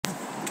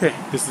Okay,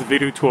 this is a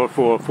video tour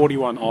for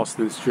 41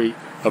 Allston Street,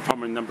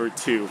 apartment number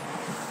 2.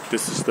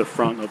 This is the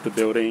front of the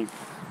building.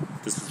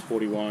 This is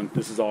 41.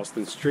 This is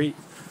Allston Street.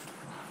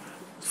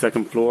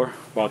 Second floor,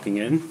 walking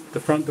in the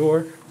front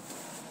door.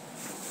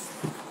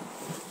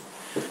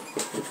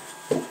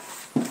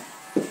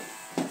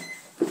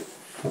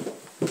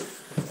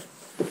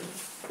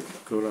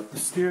 Go up the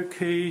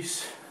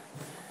staircase,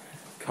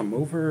 come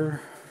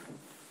over.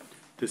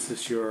 This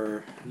is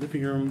your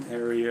living room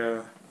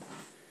area.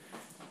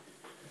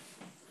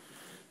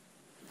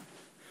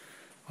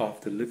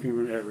 Off the living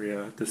room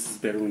area, this is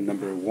bedroom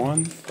number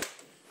 1.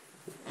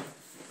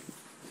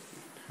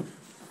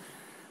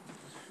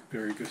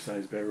 Very good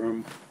sized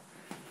bedroom.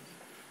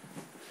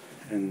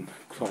 And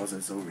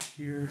closets over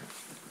here.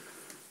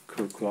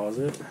 Coat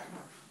closet.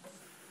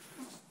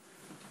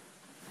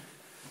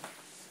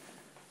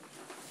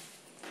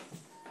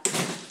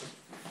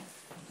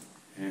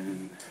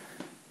 And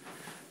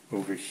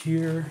over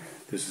here,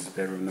 this is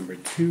bedroom number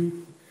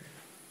 2.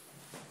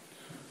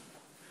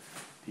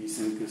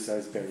 Decent, good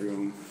sized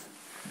bedroom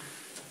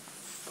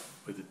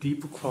with a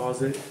deeper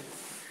closet,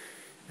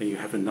 and you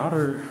have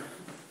another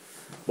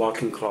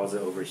walk-in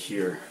closet over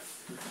here,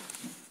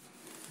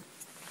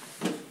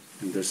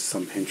 and there's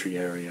some pantry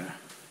area,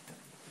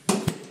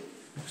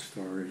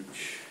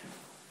 storage.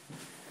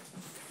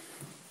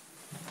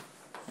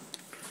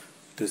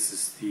 This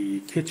is the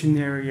kitchen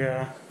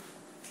area.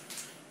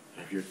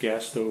 You have your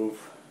gas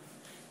stove,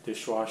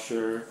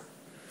 dishwasher,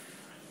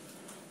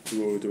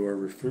 dual door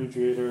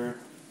refrigerator.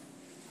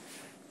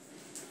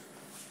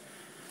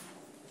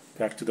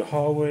 Back to the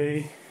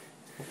hallway.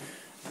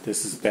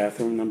 This is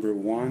bathroom number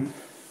 1.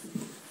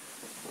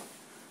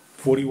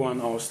 41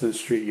 Allston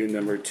Street, unit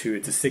number 2.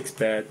 It's a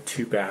 6-bed,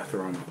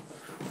 2-bathroom.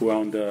 We're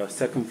on the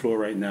second floor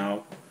right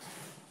now.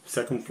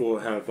 Second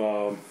floor have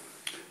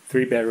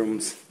 3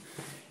 bedrooms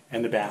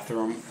and the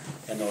bathroom,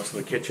 and also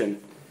the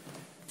kitchen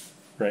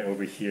right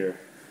over here.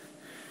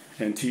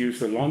 And to use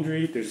the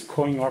laundry, there's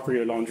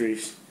coin-operated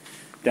laundries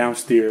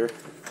downstairs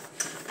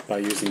by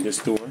using this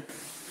door.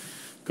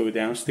 Go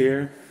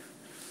downstairs.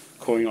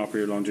 Coin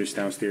operated laundries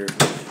downstairs.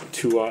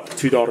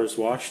 $2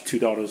 wash,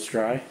 $2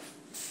 dry.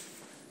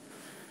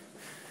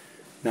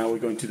 Now we're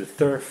going to the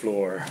third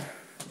floor,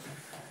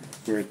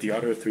 where the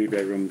other 3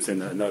 bedrooms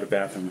and another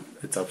bathroom.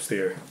 It's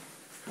upstairs.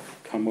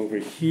 Come over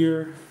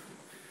here.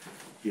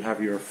 You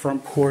have your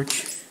front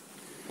porch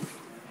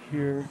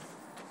here.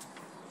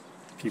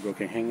 People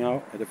can hang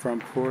out at the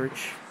front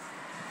porch.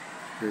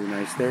 Very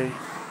nice day.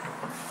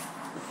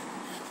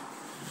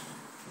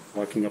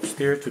 Walking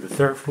upstairs to the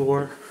third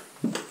floor.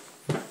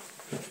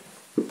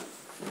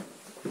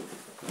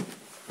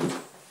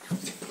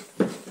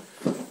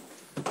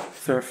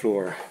 Third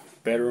floor,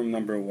 bedroom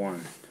number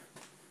 1.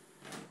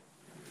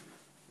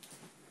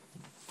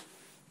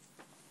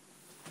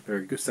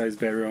 Very good sized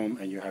bedroom,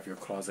 and you have your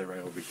closet right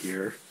over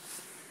here.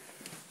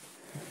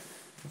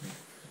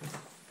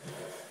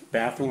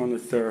 Bathroom on the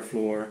third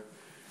floor.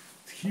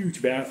 It's a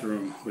huge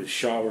bathroom with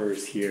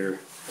showers here.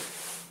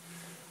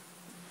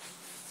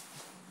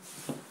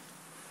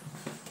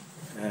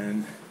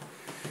 And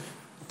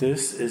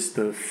this is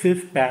the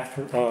fifth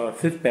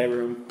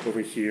bedroom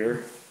over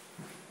here.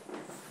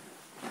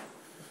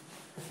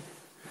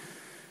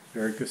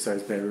 Very good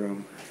sized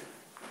bedroom.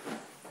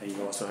 And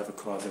you also have a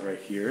closet right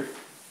here.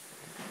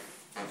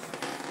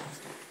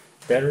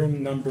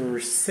 Bedroom number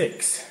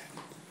 6.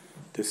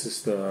 This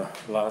is the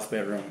last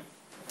bedroom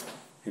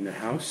in the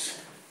house.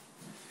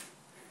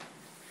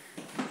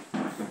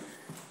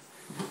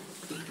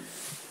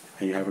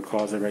 And you have a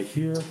closet right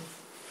here.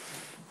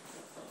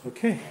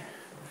 Okay.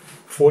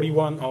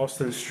 41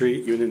 Allston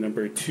Street, unit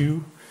number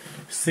 2.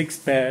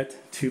 6-bed,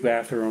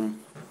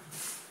 2-bathroom.